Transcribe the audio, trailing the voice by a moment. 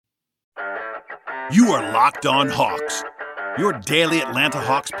You are Locked On Hawks, your daily Atlanta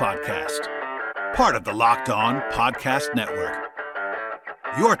Hawks podcast. Part of the Locked On Podcast Network.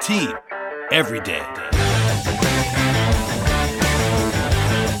 Your team every day.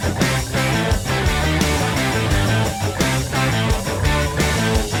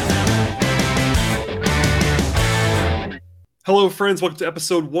 Hello, friends. Welcome to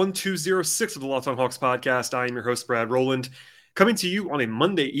episode 1206 of the Locked On Hawks podcast. I am your host, Brad Rowland, coming to you on a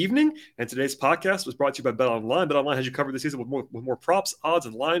Monday evening. And today's podcast was brought to you by BetOnline. BetOnline has you covered this season with more props, odds,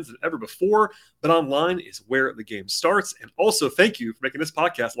 and lines than ever before. BetOnline is where the game starts. And also, thank you for making this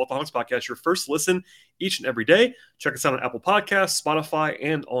podcast, the Locked On Hawks podcast, your first listen each and every day. Check us out on Apple Podcasts, Spotify,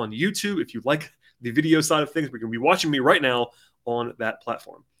 and on YouTube. If you like the video side of things, we can be watching me right now on that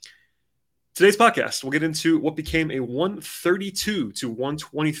platform. Today's podcast, we'll get into what became a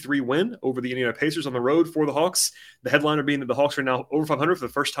 132-123 win over the Indiana Pacers on the road for the Hawks. The headliner being that the Hawks are now over 500 for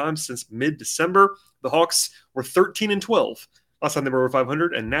the first time since mid-December. The Hawks were 13-12 last time they were over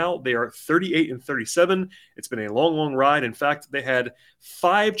 500, and now they are 38-37. It's been a long, long ride. In fact, they had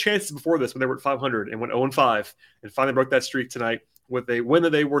 5 chances before this when they were at 500 and went 0-5, and finally broke that streak tonight with a win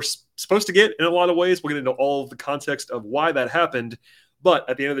that they were supposed to get in a lot of ways. We'll get into all of the context of why that happened. But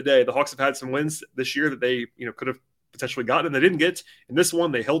at the end of the day, the Hawks have had some wins this year that they could have potentially gotten and they didn't get. In this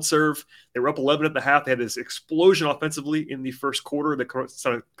one, they held serve. They were up 11 at the half. They had this explosion offensively in the first quarter that kind of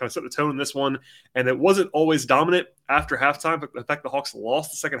set the tone in this one. And it wasn't always dominant after halftime. In fact, the Hawks lost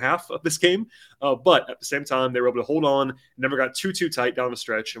the second half of this game. But at the same time, they were able to hold on, never got too tight down the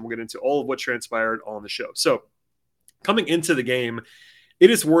stretch. And we'll get into all of what transpired on the show. So coming into the game, it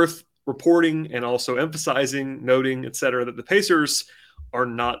is worth reporting and also emphasizing, noting, et cetera, that the Pacers are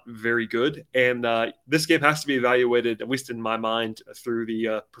not very good. And this game has to be evaluated, at least in my mind, through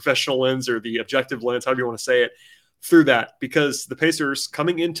the professional lens or the objective lens, however you want to say it, through that. Because the Pacers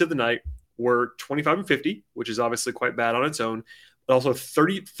coming into the night were 25-50, which is obviously quite bad on its own, but also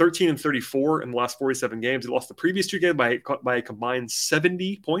 13-34 in the last 47 games. They lost the previous 2 games by a combined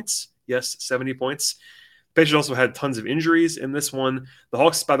 70 points. Yes, 70 points. Pacers also had tons of injuries in this one. The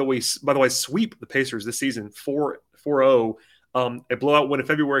Hawks, by the way, sweep the Pacers this season 4-0. A blowout win in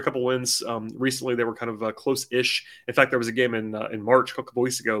February, a couple wins. Recently, they were kind of close-ish. In fact, there was a game in March a couple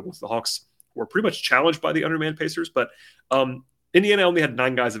weeks ago with the Hawks were pretty much challenged by the undermanned Pacers. But Indiana only had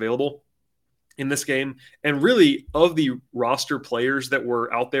 9 guys available in this game. And really, of the roster players that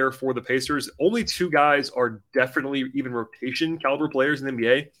were out there for the Pacers, only 2 guys are definitely even rotation caliber players in the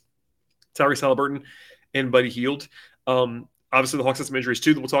NBA. Tyrese Haliburton and Buddy Hield. Obviously, the Hawks had some injuries,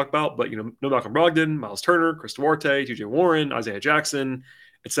 too, that we'll talk about. But, no Malcolm Brogdon, Miles Turner, Chris Duarte, T.J. Warren, Isaiah Jackson,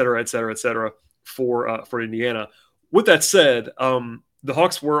 et cetera, for Indiana. With that said, the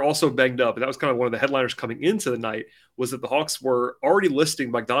Hawks were also banged up. And that was kind of one of the headliners coming into the night, was that the Hawks were already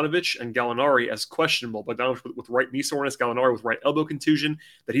listing Bogdanovich and Gallinari as questionable. Bogdanovich with right knee soreness, Gallinari with right elbow contusion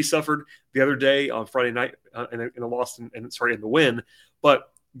that he suffered the other day on Friday night in the win. But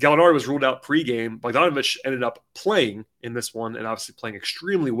Gallinari was ruled out pregame. Bogdanovich ended up playing in this one and obviously playing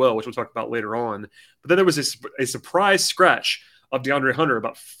extremely well, which we'll talk about later on. But then there was a surprise scratch of DeAndre Hunter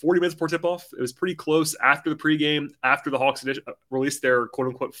about 40 minutes before tip-off. It was pretty close after the pregame, after the Hawks released their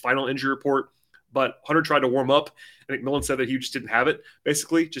quote-unquote final injury report. But Hunter tried to warm up. I think McMillan said that he just didn't have it,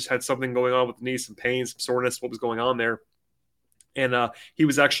 basically. Just had something going on with the knee, some pain, some soreness, what was going on there. And he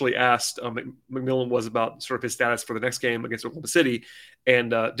was actually asked, McMillan was about sort of his status for the next game against Oklahoma City,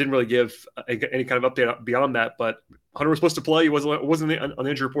 and didn't really give any kind of update beyond that. But Hunter was supposed to play. He wasn't on the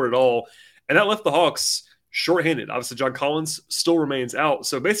injury report at all. And that left the Hawks shorthanded. Obviously, John Collins still remains out.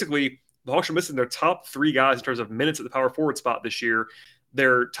 So basically, the Hawks are missing their top 3 guys in terms of minutes at the power forward spot this year.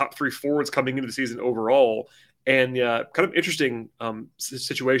 Their top 3 forwards coming into the season overall. And kind of interesting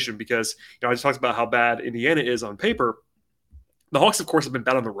situation because I just talked about how bad Indiana is on paper. The Hawks, of course, have been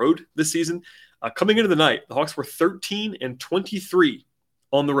bad on the road this season. Coming into the night, the Hawks were 13-23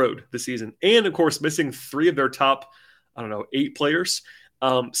 on the road this season. And, of course, missing 3 of their top, 8 players.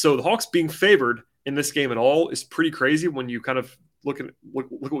 So the Hawks being favored in this game at all is pretty crazy when you kind of look at what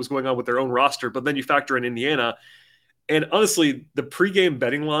was going on with their own roster. But then you factor in Indiana. And, honestly, the pregame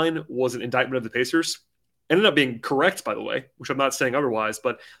betting line was an indictment of the Pacers. Ended up being correct, by the way, which I'm not saying otherwise.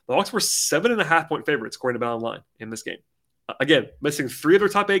 But the Hawks were 7.5-point favorites, according to BetOnline, in this game. Again, missing 3 of their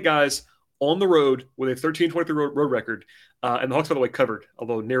top 8 guys on the road with a 13-23 road record. And the Hawks, by the way, covered,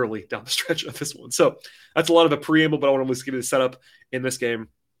 although narrowly down the stretch of this one. So that's a lot of a preamble, but I want to at least give you the setup in this game.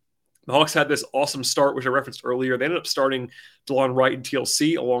 The Hawks had this awesome start, which I referenced earlier. They ended up starting DeLon Wright and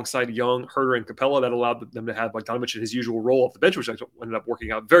TLC alongside Young, Herter, and Capella. That allowed them to have Bogdanovich in his usual role off the bench, which ended up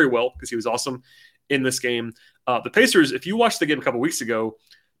working out very well because he was awesome in this game. The Pacers, if you watched the game a couple weeks ago,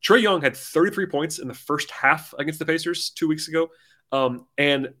 Trae Young had 33 points in the first half against the Pacers 2 weeks ago.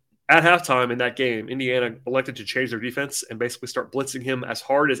 And at halftime in that game, Indiana elected to change their defense and basically start blitzing him as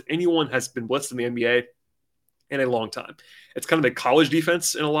hard as anyone has been blitzed in the NBA in a long time. It's kind of a college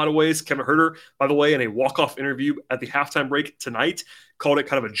defense in a lot of ways. Kevin Huerter, by the way, in a walk-off interview at the halftime break tonight, called it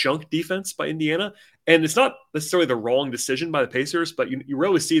kind of a junk defense by Indiana. And it's not necessarily the wrong decision by the Pacers, but you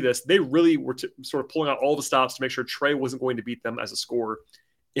rarely see this. They really were sort of pulling out all the stops to make sure Trae wasn't going to beat them as a scorer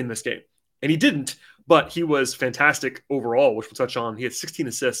in this game. And he didn't, but he was fantastic overall, which we'll touch on. He had 16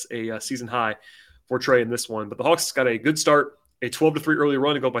 assists, a season high for Trae in this one. But the Hawks got a good start, a 12-3 early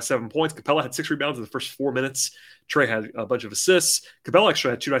run to go up by 7 points. Capella had 6 rebounds in the first 4 minutes. Trae had a bunch of assists. Capella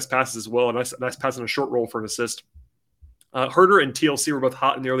actually had 2 nice passes as well, a nice pass on a short roll for an assist. Huerter and TLC were both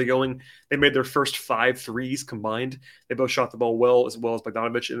hot in the early going. They made their first 5 threes combined. They both shot the ball well as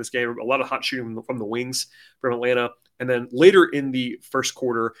Bogdanovic in this game. A lot of hot shooting from the wings from Atlanta. And then later in the first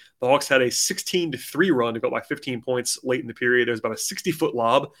quarter, the Hawks had a 16-3 run to go up by 15 points late in the period. There was about a 60-foot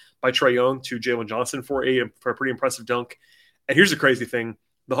lob by Trae Young to Jalen Johnson for a pretty impressive dunk. And here's the crazy thing.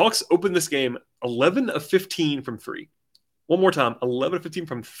 The Hawks opened this game 11 of 15 from 3. One more time, 11 of 15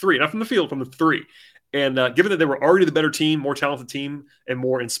 from 3. Not from the field, from the 3. And given that they were already the better team, more talented team, and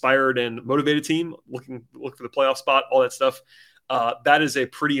more inspired and motivated team, looking for the playoff spot, all that stuff, that is a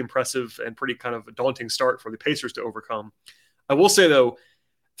pretty impressive and pretty kind of daunting start for the Pacers to overcome. I will say, though,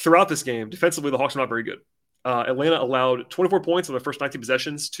 throughout this game, defensively, the Hawks are not very good. Atlanta allowed 24 points on their first 19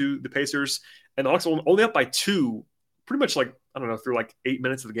 possessions to the Pacers, and the Hawks only up by 2, pretty much through 8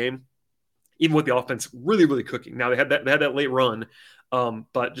 minutes of the game, even with the offense really, really cooking. Now, they had that late run,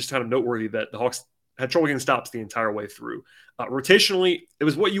 but just kind of noteworthy that the Hawks had trouble getting stops the entire way through. Rotationally, it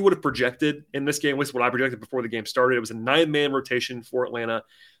was what you would have projected in this game, was what I projected before the game started. It was a 9-man rotation for Atlanta.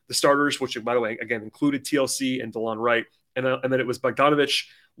 The starters, which, by the way, again, included TLC and DeLon Wright, and then it was Bogdanovic,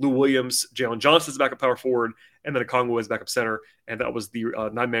 Lou Williams, Jalen Johnson as backup power forward, and then Okongwu as backup center, and that was the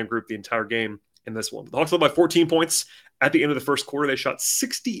 9-man group the entire game in this one. The Hawks led by 14 points. At the end of the first quarter, they shot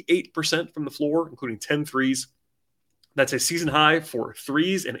 68% from the floor, including 10 threes. That's a season high for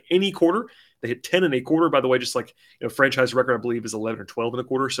threes in any quarter. They hit 10 in a quarter, by the way, just franchise record, I believe, is 11 or 12 in a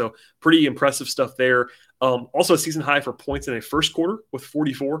quarter. So pretty impressive stuff there. Also a season high for points in a first quarter with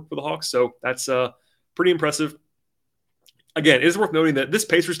 44 for the Hawks. So that's pretty impressive. Again, it is worth noting that this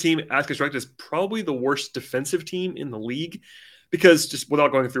Pacers team, as constructed, is probably the worst defensive team in the league, because just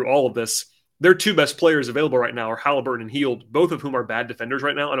without going through all of this, their 2 best players available right now are Halliburton and Hield, both of whom are bad defenders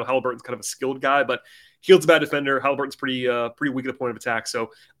right now. I know Halliburton's kind of a skilled guy, but Hield's a bad defender. Halliburton's pretty weak at the point of attack.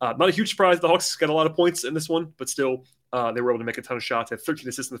 So not a huge surprise. The Hawks got a lot of points in this one, but still they were able to make a ton of shots. They had 13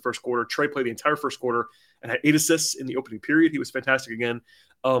 assists in the first quarter. Trae played the entire first quarter and had 8 assists in the opening period. He was fantastic again.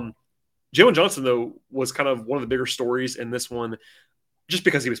 Jalen Johnson, though, was kind of one of the bigger stories in this one, just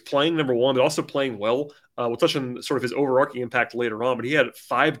because he was playing, number one, but also playing well. We'll touch on sort of his overarching impact later on, but he had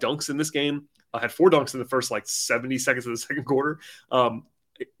 5 dunks in this game. Had 4 dunks in the first 70 seconds of the second quarter.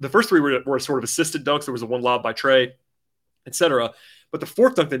 The first 3 were sort of assisted dunks. There was a 1 lob by Trae, etc. But the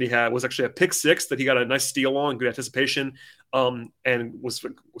 4th dunk that he had was actually a pick 6 that he got a nice steal on, good anticipation, and was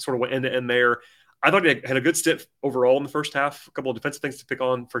sort of went end to end there. I thought he had a good stint overall in the first half. A couple of defensive things to pick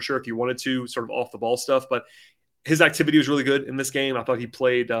on for sure if you wanted to, sort of off the ball stuff. But his activity was really good in this game. I thought he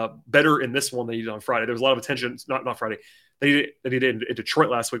played better in this one than he did on Friday. There was a lot of attention, not Friday, that he did in Detroit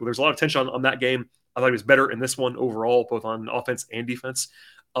last week. But there was a lot of attention on that game. I thought he was better in this one overall, both on offense and defense.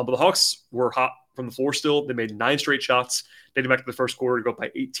 But the Hawks were hot from the floor still. They made 9 straight shots, dating back to the first quarter to go up by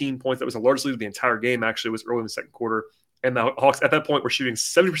 18 points. That was the largest lead of the entire game, actually. It was early in the second quarter. And the Hawks at that point were shooting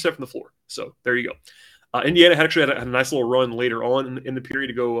 70% from the floor. So there you go. Indiana had a nice little run later on in the period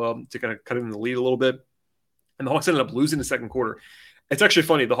to go to kind of cut in the lead a little bit. And the Hawks ended up losing the second quarter. It's actually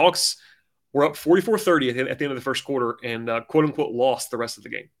funny. The Hawks were up 44-30 at the end of the first quarter and quote-unquote lost the rest of the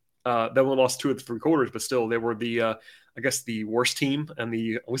game. They only lost 2 of the 3 quarters, but still they were the worst team and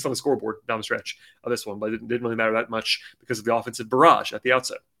at least on the scoreboard down the stretch of this one. But it didn't really matter that much because of the offensive barrage at the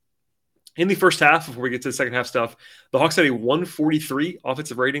outset. In the first half, before we get to the second half stuff, the Hawks had a 143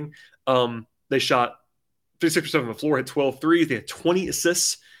 offensive rating. They shot 56% from the floor, hit 12 threes. They had 20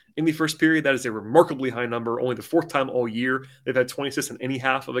 assists in the first period. That is a remarkably high number. Only the 4th time all year they've had 20 assists in any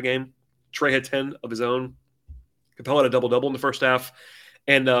half of a game. Trae had 10 of his own. Capella had a double-double in the first half.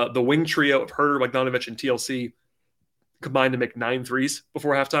 And the wing trio of Huerter, Bogdanovic, and TLC combined to make 9 threes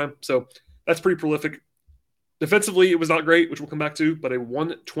before halftime. So that's pretty prolific. Defensively, it was not great, which we'll come back to, but a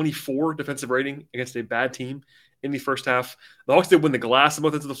 124 defensive rating against a bad team in the first half. The Hawks did win the glass of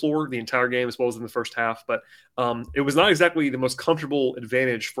both ends of the floor the entire game, as well as in the first half, but it was not exactly the most comfortable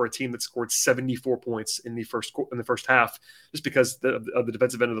advantage for a team that scored 74 points in the first half, just because of the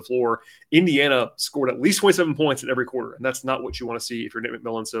defensive end of the floor. Indiana scored at least 27 points in every quarter, and that's not what you want to see if you're Nate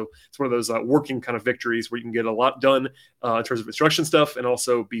McMillan. So it's one of those working kind of victories where you can get a lot done in terms of instruction stuff and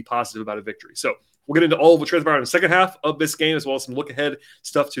also be positive about a victory. So we'll get into all of what transpired in the second half of this game, as well as some look ahead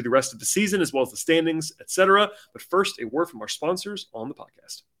stuff to the rest of the season, as well as the standings, etc. But first, a word from our sponsors on the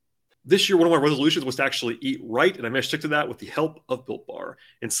podcast. This year, one of my resolutions was to actually eat right, and I managed to stick to that with the help of Built Bar.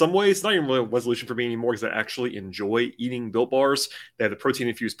 In some ways, it's not even really a resolution for me anymore because I actually enjoy eating Built Bars. They have the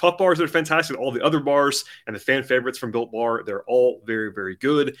protein-infused puff bars that are fantastic, all the other bars, and the fan favorites from Built Bar. They're all very, very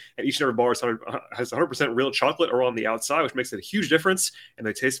good, and each and every bar has 100% real chocolate around the outside, which makes it a huge difference, and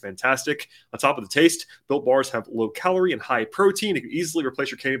they taste fantastic. On top of the taste, Built Bars have low calorie and high protein. You can easily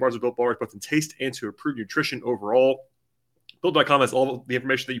replace your candy bars with Built Bars, both in taste and to improve nutrition overall. Built.com has all the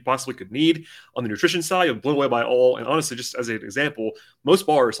information that you possibly could need on the nutrition side. You'll be blown away by all. And honestly, just as an example, most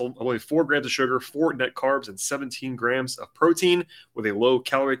bars have only 4 grams of sugar, 4 net carbs, and 17 grams of protein with a low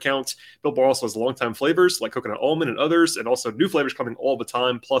calorie count. Built Bar also has longtime flavors like coconut almond and others, and also new flavors coming all the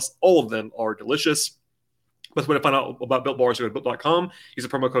time. Plus, all of them are delicious. Best way to find out about Built Bars, go to Built.com. Use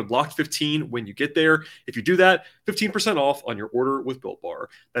the promo code LOCKED15 when you get there. If you do that, 15% off on your order with Built Bar.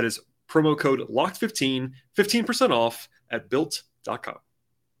 That is promo code LOCKED15, 15% off at Built.com.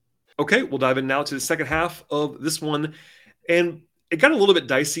 Okay, we'll dive in now to the second half of this one. And it got a little bit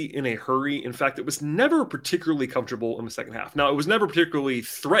dicey in a hurry. In fact, it was never particularly comfortable in the second half. Now, it was never particularly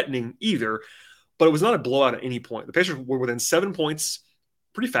threatening either, but it was not a blowout at any point. The Pacers were within 7 points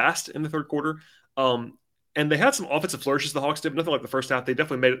pretty fast in the third quarter. And they had some offensive flourishes the Hawks did, but nothing like the first half. They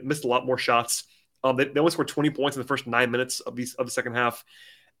definitely missed a lot more shots. They only scored 20 points in the first 9 minutes of the second half.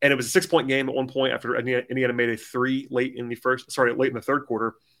 And it was a 6-point game at one point after Indiana made a 3 late in the third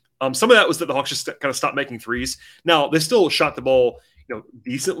quarter. Some of that was that the Hawks just kind of stopped making threes. Now, they still shot the ball,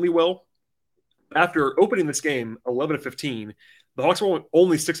 decently well. After opening this game 11-15, the Hawks were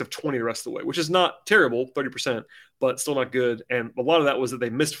only 6 of 20 the rest of the way, which is not terrible, 30%, but still not good. And a lot of that was that they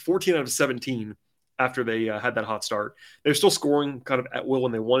missed 14 out of 17 after they had that hot start. They were still scoring kind of at will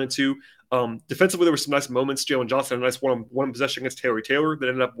when they wanted to. Defensively, there were some nice moments. Jalen Johnson had a nice one possession against Taylor that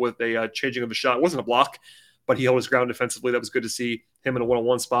ended up with a changing of the shot. It wasn't a block, but he held his ground defensively. That was good to see him in a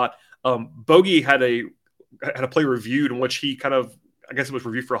one-on-one spot. Bogey had a play reviewed in which he kind of, I guess it was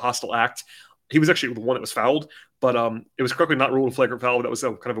reviewed for a hostile act. He was actually the one that was fouled, but it was correctly not ruled a flagrant foul. That was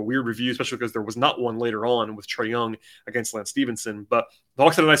kind of a weird review, especially because there was not one later on with Trae Young against Lance Stevenson. But the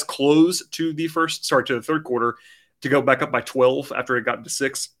Hawks had a nice close to the third quarter to go back up by 12 after it got into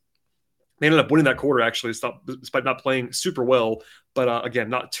 6. They ended up winning that quarter, actually, despite not playing super well, but again,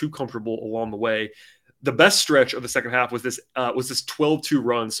 not too comfortable along the way. The best stretch of the second half was this 12-2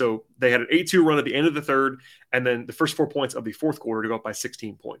 run. So they had an 8-2 run at the end of the third, and then the first 4 points of the fourth quarter to go up by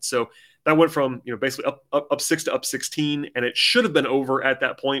 16 points. So that went from basically up 6 to up 16, and it should have been over at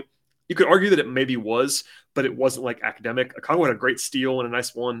that point. You could argue that it maybe was, but it wasn't like academic. Okongwu had a great steal and a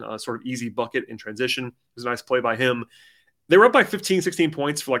nice one, sort of easy bucket in transition. It was a nice play by him. They were up by 15, 16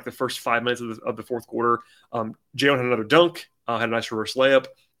 points for like the first 5 minutes of the fourth quarter. Jalen had another dunk, had a nice reverse layup.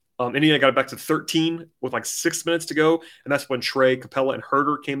 Indiana got it back to 13 with like 6 minutes to go, and that's when Trae, Capella, and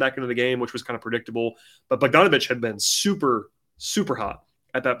Herter came back into the game, which was kind of predictable. But Bogdanović had been super, super hot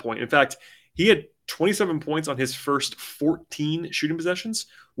at that point. In fact, he had 27 points on his first 14 shooting possessions,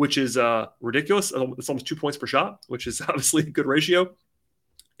 which is ridiculous. It's almost 2 points per shot, which is obviously a good ratio.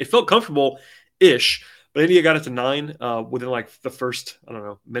 It felt comfortable-ish, but India got it to 9 within like the first,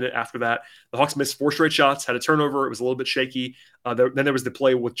 minute after that. The Hawks missed 4 straight shots, had a turnover. It was a little bit shaky. Then there was the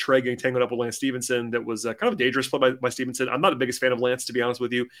play with Trae getting tangled up with Lance Stevenson that was kind of a dangerous play by Stevenson. I'm not the biggest fan of Lance, to be honest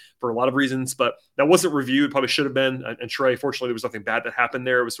with you, for a lot of reasons, but that wasn't reviewed. Probably should have been. And Trae, fortunately, there was nothing bad that happened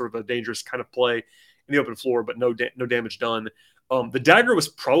there. It was sort of a dangerous kind of play in the open floor, but no damage done. The dagger was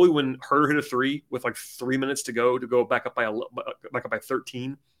probably when Herter hit a 3 with like 3 minutes to go back up by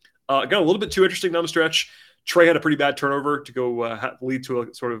 13. Got a little bit too interesting down the stretch. Trae had a pretty bad turnover to go lead to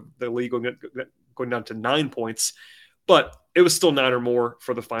a sort of the league going down to 9 points, but it was still 9 or more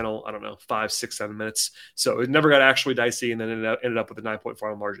for the final, 5, 6, 7 minutes. So it never got actually dicey, and then ended up with a 9-point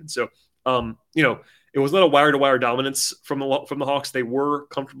final margin. So, it was not a wire-to-wire dominance from the Hawks. They were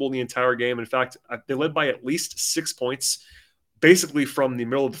comfortable in the entire game. In fact, they led by at least 6 points, basically from the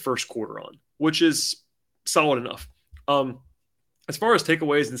middle of the first quarter on, which is solid enough. As far as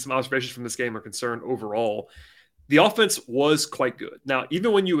takeaways and some observations from this game are concerned overall, the offense was quite good. Now,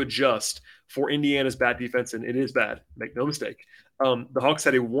 even when you adjust for Indiana's bad defense, and it is bad, make no mistake, the Hawks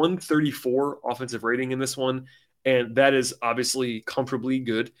had a 134 offensive rating in this one, and that is obviously comfortably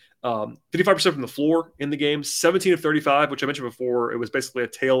good. 55% from the floor in the game, 17 of 35, which I mentioned before. It was basically a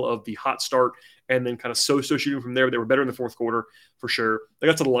tale of the hot start and then kind of so-so shooting from there. They were better in the fourth quarter for sure. They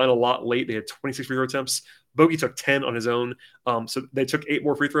got to the line a lot late. They had 26 free throw attempts. Bogey took 10 on his own. So they took 8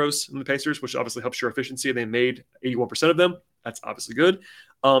 more free throws than the Pacers, which obviously helps your efficiency. They made 81% of them. That's obviously good.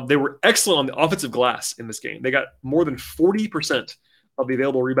 They were excellent on the offensive glass in this game. They got more than 40% of the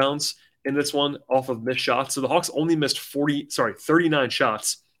available rebounds in this one off of missed shots. So the Hawks only missed 39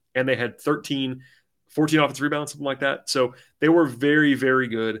 shots, and they had 14 offensive rebounds, something like that. So they were very, very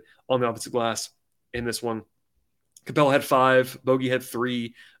good on the offensive glass in this one. Capella had 5, Bogey had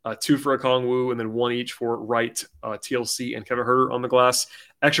 3, 2 for Okongwu, and then 1 each for Wright, TLC, and Kevin Huerter on the glass.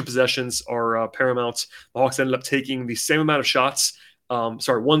 Extra possessions are paramount. The Hawks ended up taking the same amount of shots.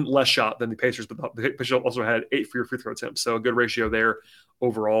 1 less shot than the Pacers, but the Pacers also had 8 free throw attempts. So a good ratio there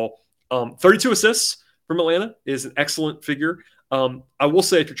overall. 32 assists from Atlanta is an excellent figure. I will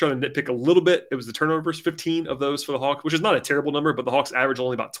say, if you're trying to nitpick a little bit, it was the turnovers, 15 of those for the Hawks, which is not a terrible number, but the Hawks average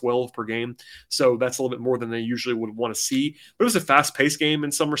only about 12 per game. So that's a little bit more than they usually would want to see. But it was a fast-paced game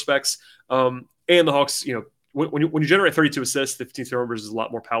in some respects. And the Hawks, when you generate 32 assists, 15 turnovers is a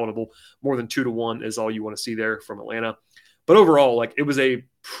lot more palatable. More than 2-1 is all you want to see there from Atlanta. But overall, it was a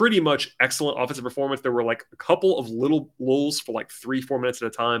pretty much excellent offensive performance. There were a couple of little lulls for 3-4 minutes at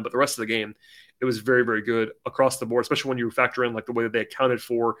a time, but the rest of the game, it was very, very good across the board, especially when you factor in the way that they accounted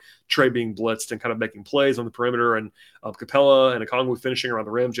for Trey being blitzed and kind of making plays on the perimeter, and Capella and Okongwu finishing around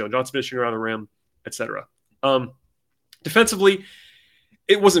the rim, Jalen Johnson finishing around the rim, etc. Defensively,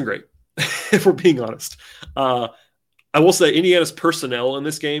 it wasn't great, if we're being honest. I will say Indiana's personnel in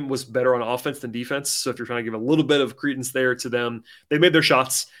this game was better on offense than defense. So if you're trying to give a little bit of credence there to them, they made their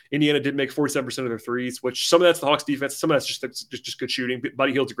shots. Indiana did make 47% of their threes, which some of that's the Hawks defense. Some of that's just good shooting.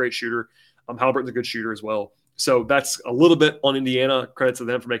 Buddy Hield's a great shooter. Halliburton's a good shooter as well. So that's a little bit on Indiana. Credit to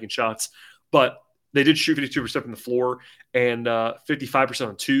them for making shots. But they did shoot 52% from the floor and 55%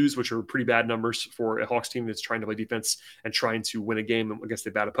 on twos, which are pretty bad numbers for a Hawks team that's trying to play defense and trying to win a game against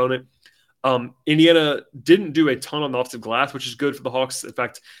a bad opponent. Indiana didn't do a ton on the offensive glass, which is good for the Hawks. In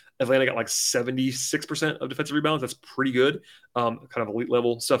fact, Atlanta got 76% of defensive rebounds. That's pretty good. Kind of elite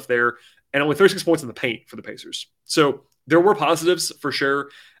level stuff there. And only 36 points in the paint for the Pacers. So there were positives for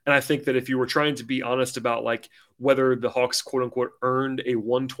sure. And I think that if you were trying to be honest about whether the Hawks quote unquote earned a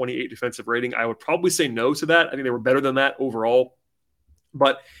 128 defensive rating, I would probably say no to that. I think they were better than that overall,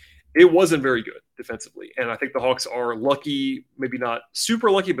 but it wasn't very good defensively. And I think the Hawks are lucky, maybe not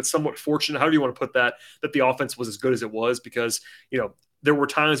super lucky, but somewhat fortunate, however you want to put that the offense was as good as it was, because, there were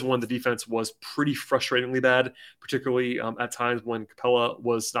times when the defense was pretty frustratingly bad, particularly at times when Capella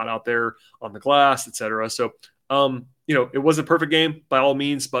was not out there on the glass, etc. So, it wasn't a perfect game by all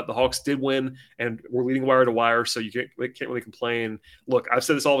means, but the Hawks did win and we're leading wire to wire. So you can't really complain. Look, I've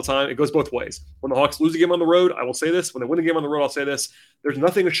said this all the time. It goes both ways. When the Hawks lose a game on the road, I will say this. When they win a game on the road, I'll say this. There's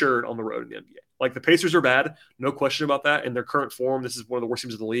nothing assured on the road in the NBA. The Pacers are bad. No question about that. In their current form, this is one of the worst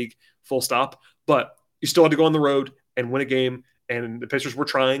teams in the league, full stop. But you still had to go on the road and win a game. And the Pacers were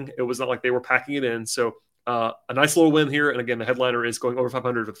trying. It was not like they were packing it in. So a nice little win here. And again, the headliner is going over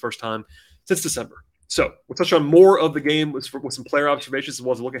 500 for the first time since December. So we'll touch on more of the game with some player observations, as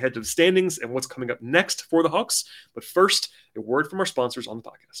well as a look ahead to the standings and what's coming up next for the Hawks. But first, a word from our sponsors on the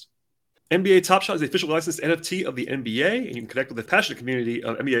podcast. NBA Top Shot is the official licensed NFT of the NBA, and you can connect with a passionate community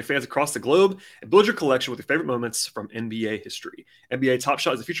of NBA fans across the globe and build your collection with your favorite moments from NBA history. NBA Top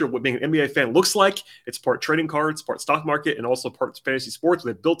Shot is a feature of what being an NBA fan looks like. It's part trading cards, part stock market, and also part fantasy sports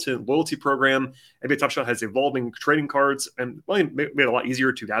with a built-in loyalty program. NBA Top Shot has evolving trading cards and made it a lot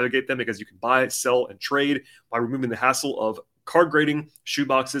easier to navigate them because you can buy, sell, and trade by removing the hassle of card grading, shoe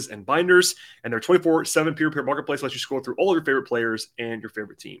boxes, and binders. And their 24/7 peer-to-peer marketplace lets you scroll through all of your favorite players and your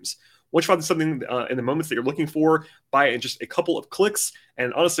favorite teams. Once you find something in the moments that you're looking for, buy it in just a couple of clicks.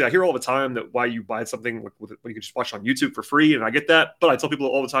 And honestly, I hear all the time that why you buy something when you can just watch it on YouTube for free, and I get that. But I tell people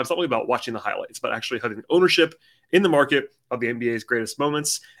all the time, it's not really about watching the highlights, but actually having ownership in the market of the NBA's greatest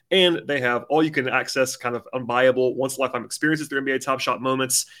moments. And they have all you can access kind of unbuyable, once-in-a-lifetime experiences through NBA Top Shot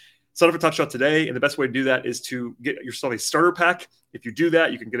moments. Sign up for Top Shot today, and the best way to do that is to get yourself a starter pack. If you do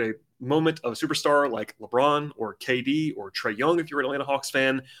that, you can get a moment of a superstar like LeBron or KD or Trae Young if you're an Atlanta Hawks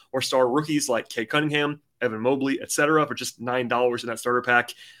fan, or star rookies like Cade Cunningham, Evan Mobley, etc. for just $9 in that starter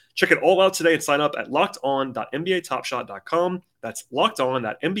pack. Check it all out today and sign up at lockedon.nbatopshot.com. That's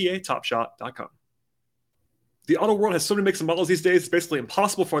lockedon.nbatopshot.com. The auto world has so many makes and models these days, it's basically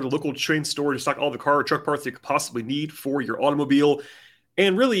impossible for the local chain store to stock all the car or truck parts you could possibly need for your automobile.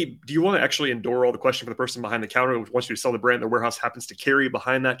 And really, do you want to actually endure all the question for the person behind the counter who wants you to sell the brand their warehouse happens to carry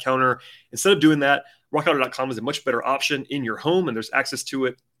behind that counter? Instead of doing that, rockauto.com is a much better option in your home, and there's access to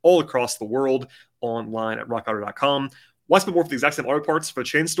it all across the world online at rockauto.com. Why spend more for the exact same auto parts for a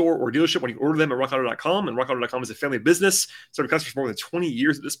chain store or dealership when you order them at rockauto.com? And rockauto.com is a family business, serving customers for more than 20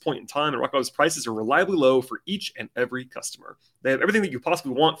 years at this point in time. And RockAuto's prices are reliably low for each and every customer. They have everything that you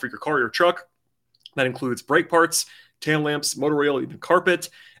possibly want for your car or your truck. That includes brake parts, tail lamps, motor oil, even carpet.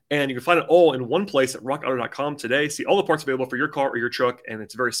 And you can find it all in one place at rockauto.com today. See all the parts available for your car or your truck, and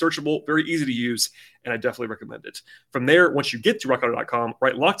it's very searchable, very easy to use, and I definitely recommend it. From there, once you get to rockauto.com,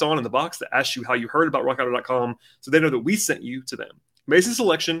 write Locked On in the box that asks you how you heard about rockauto.com so they know that we sent you to them. Amazing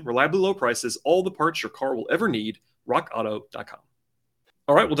selection, reliably low prices, all the parts your car will ever need, rockauto.com.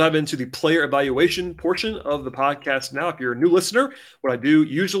 All right, we'll dive into the player evaluation portion of the podcast now. If you're a new listener, what I do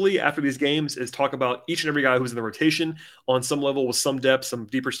usually after these games is talk about each and every guy who's in the rotation on some level with some depth, some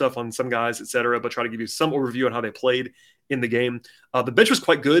deeper stuff on some guys, etc., but try to give you some overview on how they played in the game. The bench was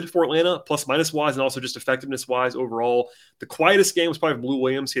quite good for Atlanta, plus-minus wise, and also just effectiveness-wise overall. The quietest game was probably Blue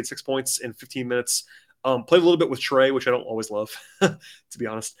Williams. He had 6 points in 15 minutes. Played a little bit with Trey, which I don't always love, to be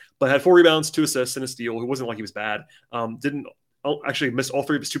honest, but had 4 rebounds, 2 assists, and a steal. It wasn't like he was bad. Didn't actually missed all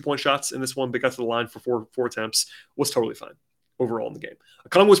 3 of his 2-point shots in this one, but got to the line for four attempts. Was totally fine overall in the game.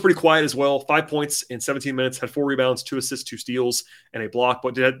 Okongwu was pretty quiet as well. 5 points in 17 minutes, had 4 rebounds, 2 assists, 2 steals, and a block,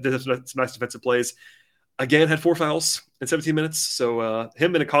 but did have some nice defensive plays. Again, had 4 fouls in 17 minutes. So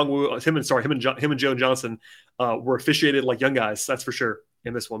him and Jalen Johnson were officiated like young guys. That's for sure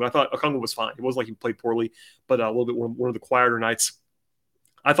in this one. But I thought Okongwu was fine. It wasn't like he played poorly, but a little bit one of the quieter nights.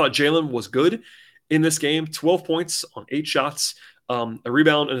 I thought Jalen was good in this game. 12 points on 8 shots, a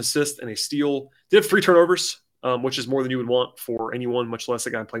rebound, an assist, and a steal. Did have 3 turnovers, which is more than you would want for anyone, much less a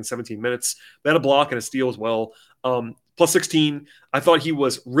guy playing 17 minutes. They had a block and a steal as well. Plus 16. I thought he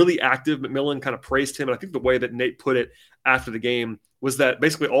was really active. McMillan kind of praised him. And I think the way that Nate put it after the game was that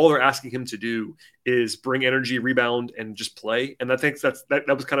basically all they're asking him to do is bring energy, rebound, and just play. And I think that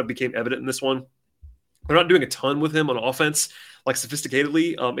was kind of became evident in this one. They're not doing a ton with him on offense, like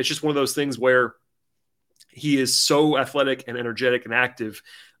sophisticatedly. It's just one of those things where he is so athletic and energetic and active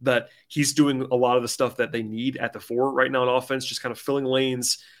that he's doing a lot of the stuff that they need at the 4 right now on offense, just kind of filling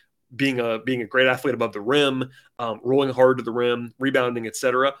lanes, being a great athlete above the rim, rolling hard to the rim, rebounding,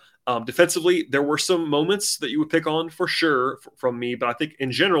 etc. Defensively, there were some moments that you would pick on for sure from me, but I think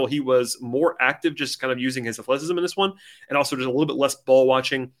in general he was more active, just kind of using his athleticism in this one, and also just a little bit less ball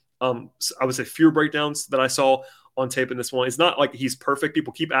watching. I would say fewer breakdowns that I saw on tape in this one. It's not like he's perfect.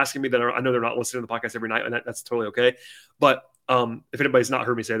 People keep asking me that. I know they're not listening to the podcast every night, and that's totally okay. But if anybody's not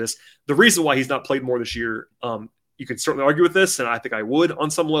heard me say this, the reason why he's not played more this year, you could certainly argue with this, and I think I would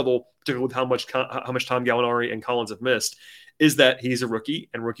on some level, particularly with how much time Gallinari and Collins have missed, is that he's a rookie,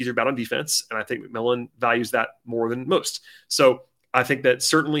 and rookies are bad on defense, and I think McMillan values that more than most. So I think that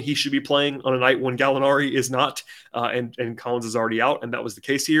certainly he should be playing on a night when Gallinari is not, and Collins is already out, and that was the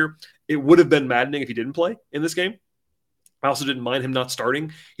case here. It would have been maddening if he didn't play in this game. I also didn't mind him not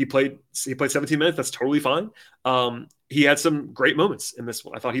starting. He played 17 minutes. That's totally fine. He had some great moments in this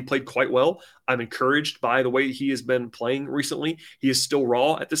one. I thought he played quite well. I'm encouraged by the way he has been playing recently. He is still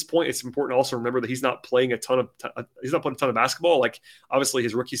raw at this point. It's important to also remember that he's not playing he's not playing a ton of basketball. Like obviously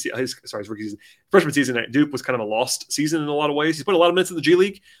his freshman season at Duke was kind of a lost season in a lot of ways. He's played a lot of minutes in the G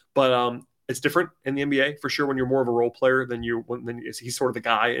League, but it's different in the NBA for sure when you're more of a role player than he's sort of the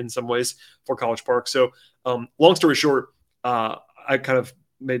guy in some ways for College Park. So long story short, I kind of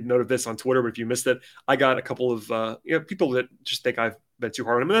made note of this on Twitter, but if you missed it, I got a couple of people that just think I've been too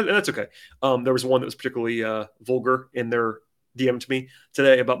hard on him, and that's okay. There was one that was particularly vulgar in their DM to me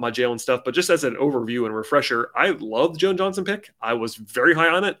today about my Jalen stuff, but just as an overview and refresher, I love the Jalen Johnson pick. I was very high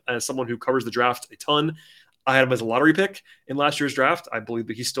on it as someone who covers the draft a ton. I had him as a lottery pick in last year's draft. I believe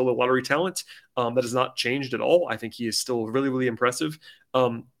that he's still a lottery talent. That has not changed at all. I think he is still really, really impressive.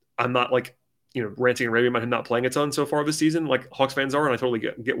 I'm not like, ranting and raving about him not playing a ton so far this season, like Hawks fans are, and I totally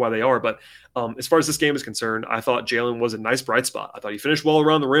get why they are. But as far as this game is concerned, I thought Jalen was a nice bright spot. I thought he finished well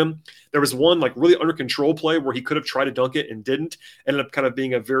around the rim. There was one like really under control play where he could have tried to dunk it and didn't. Ended up kind of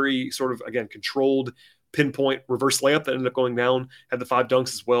being a very sort of, again, controlled pinpoint reverse layup that ended up going down. Had the 5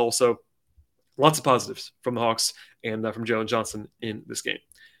 dunks as well. So lots of positives from the Hawks and from Jalen Johnson in this game.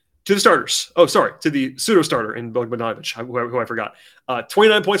 To the starters. To the pseudo starter in Bogdanovic, who I forgot.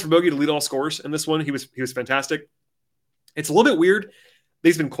 29 points for Bogey to lead all scorers in this one. He was fantastic. It's a little bit weird.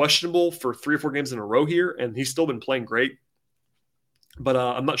 He's been questionable for 3 or 4 games in a row here, and he's still been playing great. But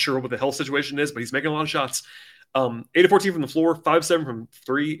I'm not sure what the health situation is, but he's making a lot of shots. 8 of 14 from the floor, 5 of 7 from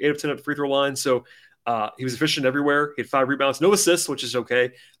 3, 8 of 10 at the free throw line. So He was efficient everywhere. He had 5 rebounds, no assists, which is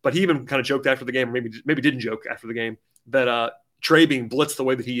okay. But he even kind of joked after the game, or maybe didn't joke after the game, that Trae being blitzed the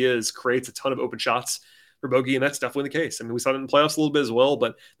way that he is creates a ton of open shots for Bogey, and that's definitely the case. I mean, we saw it in the playoffs a little bit as well,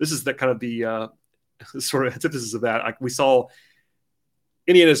 but this is the kind of the sort of antithesis of that. We saw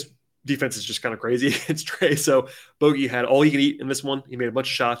Indiana's defense is just kind of crazy against Trae, so Bogey had all he could eat in this one. He made a bunch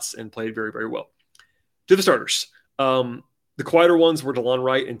of shots and played very, very well. To the starters. The quieter ones were DeLon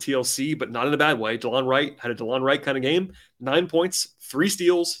Wright and TLC, but not in a bad way. DeLon Wright had a DeLon Wright kind of game. 9 points, 3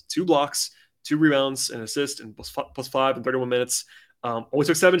 steals, 2 blocks, 2 rebounds, and assist, and plus 5 in 31 minutes. Only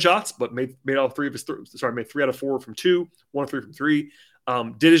took 7 shots, but made all 3 of his made 3 out of 4 from 2, 1 of 3 from 3.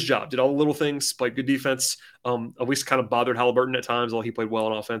 Did his job, did all the little things, played good defense. At least kind of bothered Halliburton at times, although he played well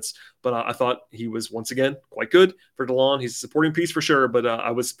on offense. But I thought he was, once again, quite good for DeLon. He's a supporting piece for sure, but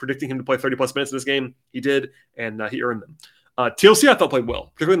I was predicting him to play 30-plus minutes in this game. He did, and he earned them. TLC, I thought, played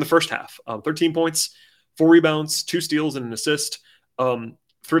well, particularly in the first half. 13 points, 4 rebounds, 2 steals, and an assist. 3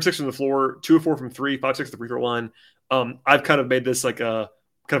 of 6 from the floor, 2 of 4 from 3, 5 of 6 at the free throw line. I've kind of made this like a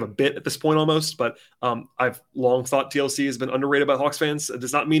kind of a bit at this point almost, but I've long thought TLC has been underrated by Hawks fans. It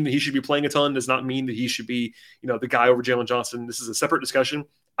does not mean that he should be playing a ton. It does not mean that he should be, the guy over Jalen Johnson. This is a separate discussion.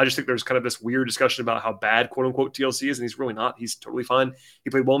 I just think there's kind of this weird discussion about how bad, quote unquote, TLC is, and he's really not. He's totally fine. He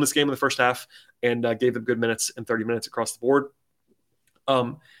played well in this game in the first half and gave them good minutes and 30 minutes across the board.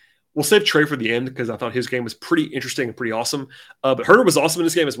 We'll save Trae for the end because I thought his game was pretty interesting and pretty awesome. But Huerter was awesome in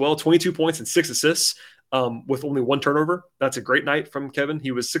this game as well. 22 points and 6 assists with only 1 turnover. That's a great night from Kevin.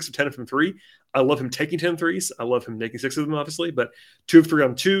 He was 6 of 10 from 3. I love him taking 10 threes. I love him making 6 of them, obviously, but 2 of 3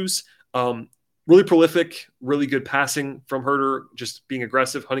 on 2s. Really prolific, really good passing from Huerter, just being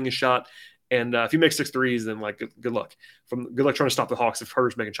aggressive, hunting his shot. And if he makes 6 threes, then good luck. Good luck trying to stop the Hawks if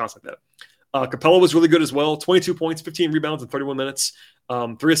Huerter's making shots like that. Capella was really good as well. 22 points, 15 rebounds in 31 minutes.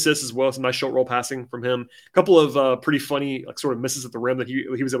 3 assists as well. Some nice short roll passing from him. A couple of pretty funny sort of misses at the rim that he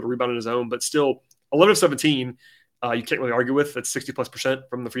was able to rebound on his own, but still 11 of 17. You can't really argue with. That's 60+%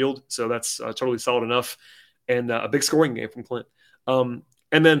 from the field. So that's totally solid enough. And a big scoring game from Clint.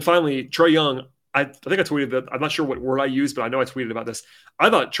 And then finally, Trae Young. I think I tweeted that. I'm not sure what word I used, but I know I tweeted about this. I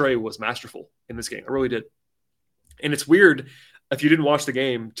thought Trae was masterful in this game. I really did. And it's weird if you didn't watch the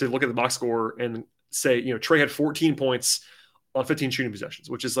game to look at the box score and say, Trae had 14 points on 15 shooting possessions,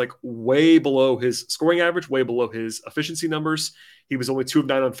 which is like way below his scoring average, way below his efficiency numbers. He was only 2 of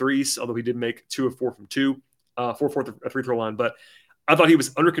 9 on threes, although he did make 2 of 4 from 2, 4 at the free throw line. But I thought he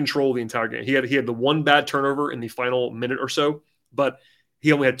was under control the entire game. He had the one bad turnover in the final minute or so, but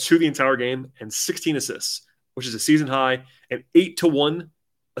he only had 2 the entire game and 16 assists, which is a season high, and 8-to-1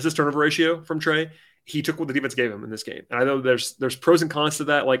 assist turnover ratio from Trae. He took what the defense gave him in this game. And I know there's pros and cons to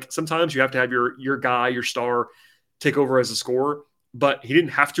that. Like sometimes you have to have your guy, your star, take over as a scorer, but he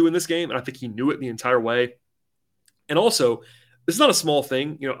didn't have to in this game. And I think he knew it the entire way. And also, this is not a small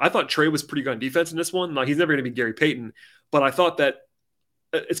thing. I thought Trae was pretty good on defense in this one. Now, he's never going to be Gary Payton, but I thought that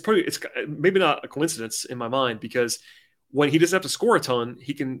it's maybe not a coincidence in my mind, because when he doesn't have to score a ton,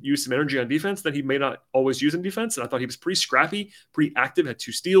 he can use some energy on defense that he may not always use in defense. And I thought he was pretty scrappy, pretty active, had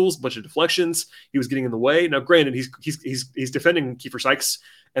 2 steals, bunch of deflections. He was getting in the way. Now, granted, he's defending Kiefer Sykes,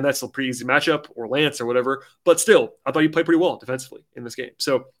 and that's a pretty easy matchup, or Lance or whatever. But still, I thought he played pretty well defensively in this game.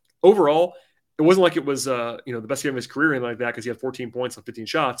 So overall, it wasn't like it was the best game of his career or anything like that, because he had 14 points on 15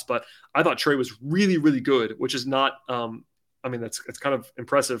 shots. But I thought Trae was really, really good, which is not it's kind of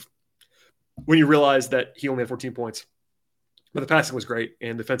impressive when you realize that he only had 14 points. But the passing was great,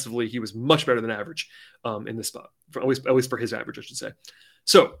 and defensively, he was much better than average in this spot, at least for his average, I should say.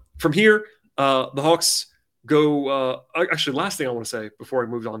 So from here, the Hawks go. Actually, last thing I want to say before I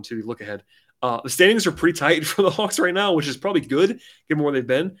move on to look ahead, the standings are pretty tight for the Hawks right now, which is probably good given where they've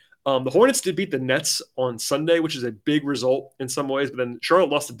been. The Hornets did beat the Nets on Sunday, which is a big result in some ways, but then Charlotte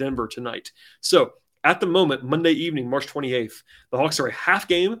lost to Denver tonight. So at the moment, Monday evening, March 28th, the Hawks are a half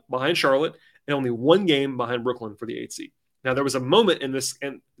game behind Charlotte and only 1 game behind Brooklyn for the 8th seed. Now, there was a moment in this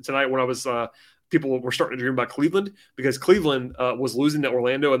and tonight when I was people were starting to dream about Cleveland, because Cleveland was losing to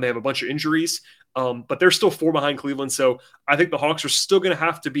Orlando and they have a bunch of injuries, but they're still 4 behind Cleveland. So I think the Hawks are still going to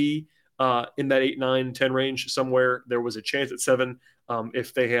have to be in that 8, 9, 10 range somewhere. There was a chance at 7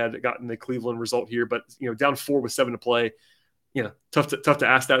 if they had gotten the Cleveland result here, but down 4 with 7 to play, tough to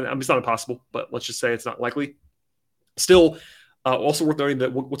ask that. It's not impossible, but let's just say it's not likely. Still. Also worth noting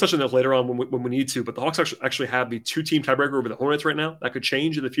that we'll touch on that later on when we need to, but the Hawks actually have the 2-team tiebreaker over the Hornets right now. That could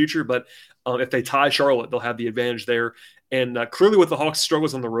change in the future, but if they tie Charlotte, they'll have the advantage there. And clearly with the Hawks'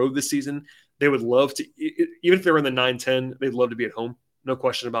 struggles on the road this season, they would love to, even if they're in the 9-10, they'd love to be at home No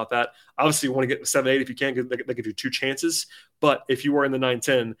question about that. Obviously, you want to get 7-8 if you can. That gives you 2 chances. But if you are in the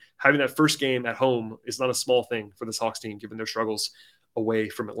 9-10, having that first game at home is not a small thing for this Hawks team, given their struggles away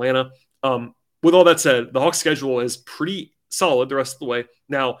from Atlanta. With all that said, the Hawks schedule is pretty solid the rest of the way.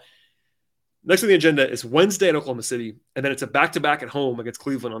 Now, next on the agenda is Wednesday at Oklahoma City, and then it's a back-to-back at home against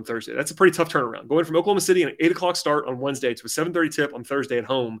Cleveland on Thursday. That's a pretty tough turnaround. Going from Oklahoma City an 8 o'clock start on Wednesday to a 7:30 tip on Thursday at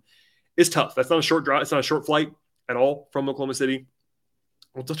home is tough. That's not a short drive. It's not a short flight at all from Oklahoma City.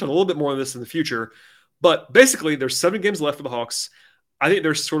 We'll touch on a little bit more of this in the future. But basically, there's 7 games left for the Hawks. I think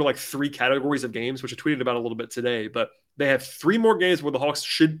there's sort of like 3 categories of games, which I tweeted about a little bit today. But they have 3 more games where the Hawks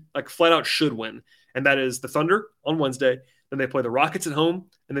should, like, flat out should win. And that is the Thunder on Wednesday. Then they play the Rockets at home.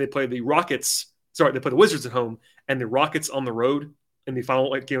 And then they play the Wizards at home and the Rockets on the road in the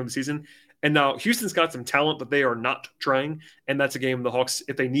final game of the season. And now Houston's got some talent, but they are not trying. And that's a game the Hawks,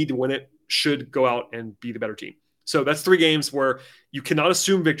 if they need to win it, should go out and be the better team. So that's 3 games where you cannot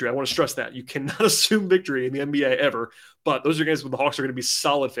assume victory. I want to stress that. You cannot assume victory in the NBA ever. But those are games where the Hawks are going to be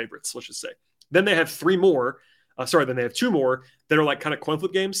solid favorites, let's just say. Then they have 2 more that are like kind of coin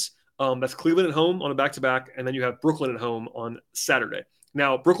flip games. That's Cleveland at home on a back-to-back, and then you have Brooklyn at home on Saturday.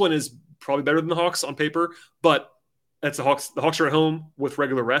 Now, Brooklyn is probably better than the Hawks on paper, but that's the Hawks. The Hawks are at home with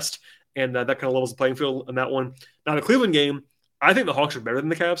regular rest, and that kind of levels the playing field in that one. Now, the Cleveland game, I think the Hawks are better than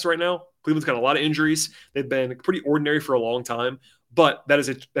the Cavs right now. Cleveland's got a lot of injuries. They've been pretty ordinary for a long time, but that is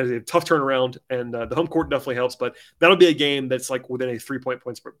a tough turnaround, and the home court definitely helps. But that'll be a game that's like within a 3-point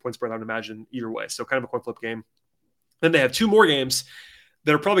point spread, I would imagine, either way. So kind of a coin flip game. Then they have 2 more games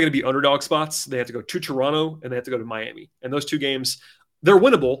that are probably going to be underdog spots. They have to go to Toronto, and they have to go to Miami. And those 2 games, they're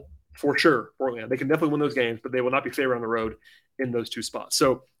winnable for sure for Atlanta. They can definitely win those games, but they will not be favored on the road in those 2 spots.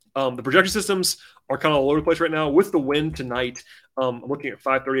 So the projection systems are kind of all over the place right now. With the win tonight, I'm looking at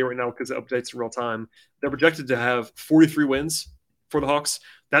 5:30 right now because it updates in real time. They're projected to have 43 wins for the Hawks.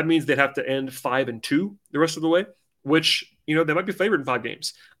 That means they'd have to end 5-2 the rest of the way, which, they might be favored in 5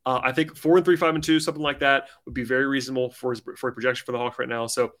 games. I think 4-3, 5-2, something like that would be very reasonable for a projection for the Hawks right now.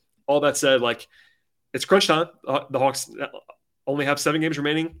 So all that said, like, it's crunch time. The Hawks only have 7 games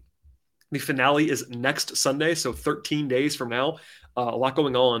remaining. The finale is next Sunday, so 13 days from now. A lot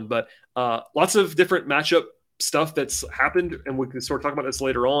going on, but lots of different matchup stuff that's happened, and we can sort of talk about this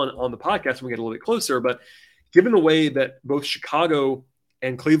later on the podcast when we get a little bit closer. But given the way that both Chicago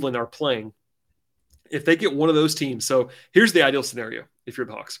and Cleveland are playing, if they get one of those teams, so here's the ideal scenario if you're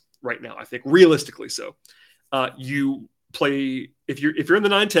the Hawks right now, I think realistically so. You play if you're in the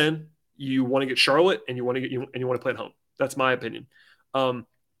 9-10, you want to get Charlotte and you want to play at home. That's my opinion.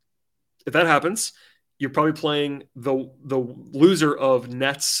 If that happens, you're probably playing the loser of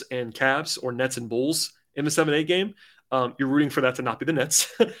Nets and Cavs or Nets and Bulls in the 7-8 game. You're rooting for that to not be the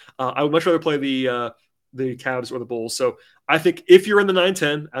Nets. I would much rather play the Cavs or the Bulls. So I think if you're in the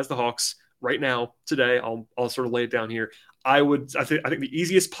 9-10 as the Hawks right now, today, I'll sort of lay it down here. I think the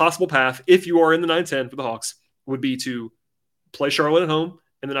easiest possible path, if you are in the 9-10 for the Hawks, would be to play Charlotte at home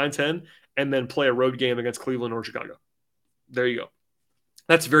in the 9-10 and then play a road game against Cleveland or Chicago. There you go.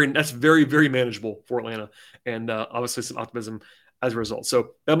 That's very, very manageable for Atlanta, and obviously some optimism as a result.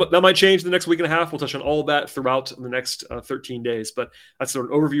 So that might change in the next week and a half. We'll touch on all of that throughout the next 13 days, but that's sort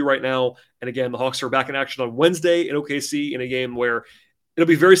of an overview right now. And again, the Hawks are back in action on Wednesday in OKC in a game where it'll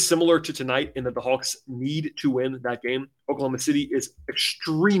be very similar to tonight in that the Hawks need to win that game. Oklahoma City is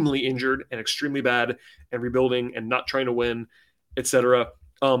extremely injured and extremely bad and rebuilding and not trying to win, etc.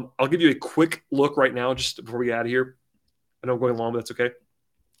 I'll give you a quick look right now just before we get out of here. I know I'm going long, but that's okay.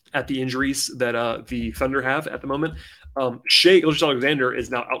 At the injuries that the Thunder have at the moment. Shai Gilgeous-Alexander is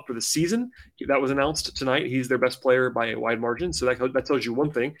now out for the season. That was announced tonight. He's their best player by a wide margin. So that tells you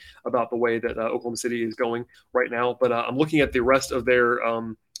one thing about the way that Oklahoma City is going right now. But I'm looking at the rest of their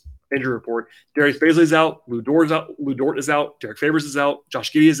injury report. Darius Bazley is out. Lou Dort is out. Derek Favors is out.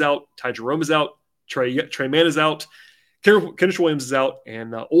 Josh Giddey is out. Ty Jerome is out. Trey Mann is out. Kenrich Williams is out.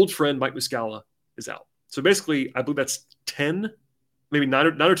 And old friend Mike Muscala is out. So basically, I believe that's 10, maybe 9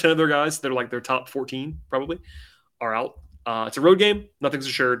 or 10 of their guys that are like their top 14 probably are out. It's a road game. Nothing's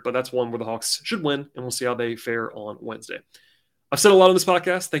assured, but that's one where the Hawks should win, and we'll see how they fare on Wednesday. I've said a lot on this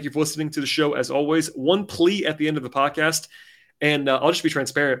podcast. Thank you for listening to the show as always. One plea at the end of the podcast, and I'll just be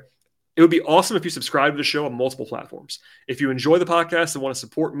transparent. It would be awesome if you subscribe to the show on multiple platforms. If you enjoy the podcast and want to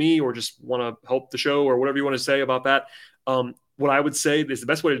support me or just want to help the show or whatever you want to say about that, what I would say is the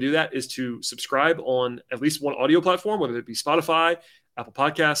best way to do that is to subscribe on at least one audio platform, whether it be Spotify, Apple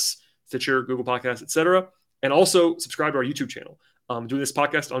Podcasts, Stitcher, Google Podcasts, etc. And also subscribe to our YouTube channel. doing this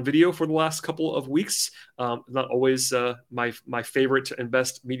podcast on video for the last couple of weeks. Not always my favorite and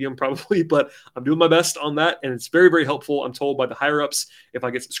best medium probably, but I'm doing my best on that. And it's very, very helpful, I'm told, by the higher ups if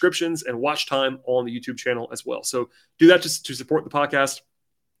I get subscriptions and watch time on the YouTube channel as well. So do that just to support the podcast.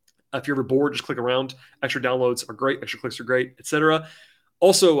 If you're ever bored, just click around. Extra downloads are great. Extra clicks are great, etc.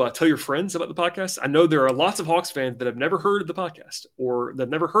 Also, tell your friends about the podcast. I know there are lots of Hawks fans that have never heard of the podcast or that have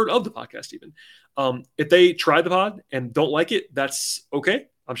never heard of the podcast even. If they try the pod and don't like it, that's okay.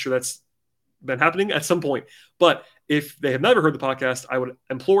 I'm sure that's been happening at some point. But if they have never heard the podcast, I would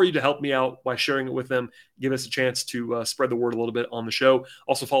implore you to help me out by sharing it with them. Give us a chance to spread the word a little bit on the show.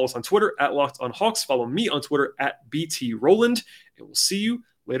 Also, follow us on Twitter at Locked on Hawks. Follow me on Twitter at BT Rowland. And we'll see you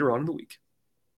later on in the week.